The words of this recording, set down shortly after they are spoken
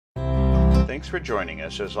Thanks for joining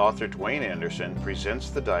us as author Dwayne Anderson presents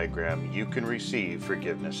the diagram You Can Receive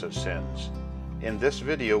Forgiveness of Sins. In this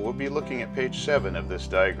video, we'll be looking at page 7 of this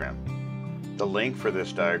diagram. The link for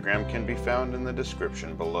this diagram can be found in the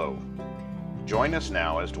description below. Join us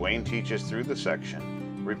now as Dwayne teaches through the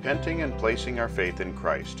section, Repenting and Placing Our Faith in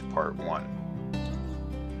Christ, Part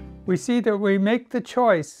 1. We see that we make the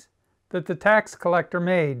choice that the tax collector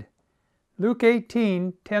made. Luke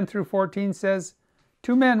 18, 10 through 14 says,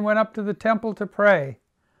 "Two men went up to the temple to pray,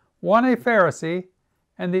 one a Pharisee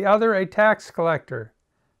and the other a tax collector.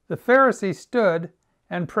 The Pharisee stood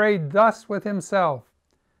and prayed thus with himself,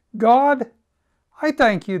 'God, I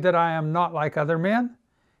thank you that I am not like other men,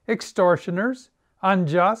 extortioners,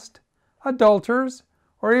 unjust, adulterers,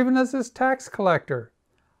 or even as this tax collector.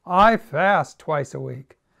 I fast twice a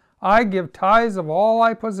week. I give tithes of all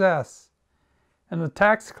I possess.' And the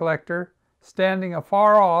tax collector, standing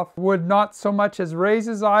afar off, would not so much as raise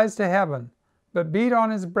his eyes to heaven, but beat on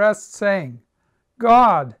his breast, saying,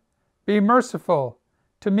 'God, be merciful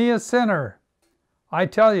to me a sinner.' I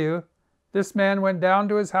tell you, this man went down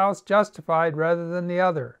to his house justified rather than the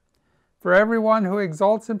other. For everyone who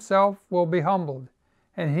exalts himself will be humbled,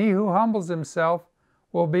 and he who humbles himself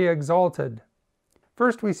will be exalted."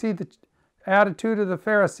 First, we see the attitude of the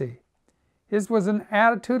Pharisee. His was an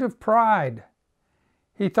attitude of pride.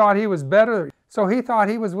 He thought he was better, so he thought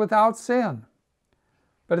he was without sin.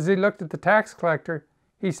 But as he looked at the tax collector,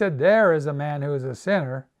 he said, "There is a man who is a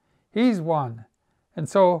sinner. He's one." And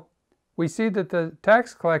so we see that the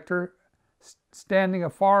tax collector, standing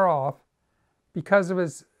afar off, because of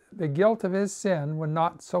the guilt of his sin, would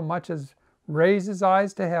not so much as raise his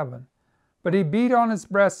eyes to heaven, but he beat on his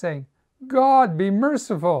breast, saying, "God, be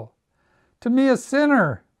merciful to me a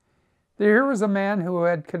sinner." Here was a man who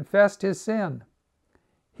had confessed his sin.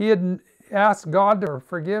 He had asked God to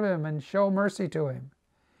forgive him and show mercy to him.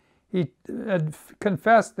 He had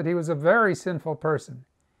confessed that he was a very sinful person.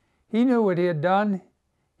 He knew what he had done.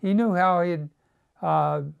 He knew how he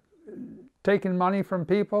had taken money from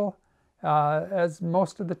people, as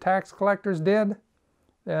most of the tax collectors did,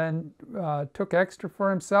 and took extra for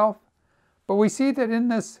himself. But we see that in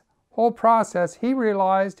this whole process, he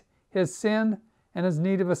realized his sin and his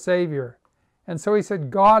need of a Savior. And so he said,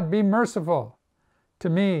 "God, be merciful to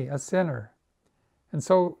me, a sinner." And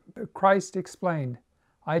so Christ explained,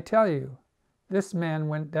 "I tell you, this man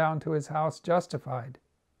went down to his house justified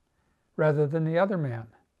rather than the other man."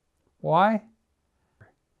 Why?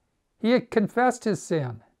 He had confessed his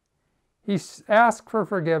sin. He asked for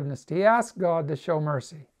forgiveness. He asked God to show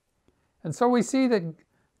mercy. And so we see that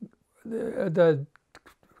the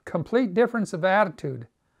complete difference of attitude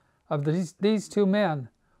of these two men.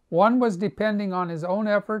 One was depending on his own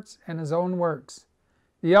efforts and his own works.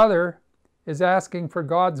 The other is asking for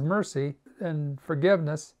God's mercy and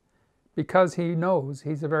forgiveness because he knows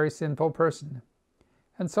he's a very sinful person.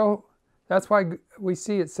 And so that's why we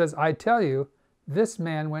see it says, "I tell you, this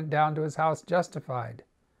man went down to his house justified."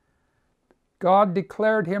 God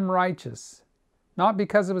declared him righteous, not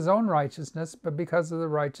because of his own righteousness, but because of the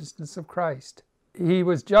righteousness of Christ. He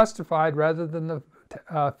was justified rather than the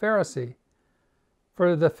Pharisee.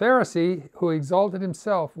 For the Pharisee who exalted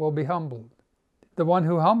himself will be humbled. The one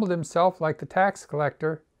who humbled himself, like the tax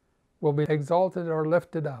collector, will be exalted or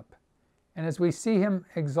lifted up. And as we see him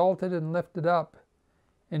exalted and lifted up,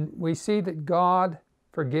 and we see that God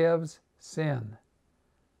forgives sin.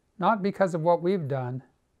 Not because of what we've done.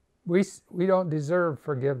 We don't deserve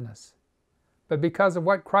forgiveness. But because of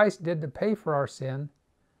what Christ did to pay for our sin,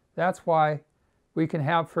 that's why we can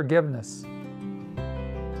have forgiveness.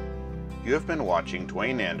 You have been watching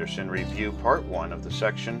Dwayne Anderson review Part 1 of the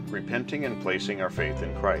section, Repenting and Placing Our Faith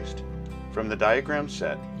in Christ. From the diagram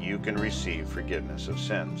set, You Can Receive Forgiveness of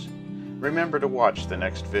Sins. Remember to watch the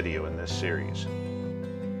next video in this series.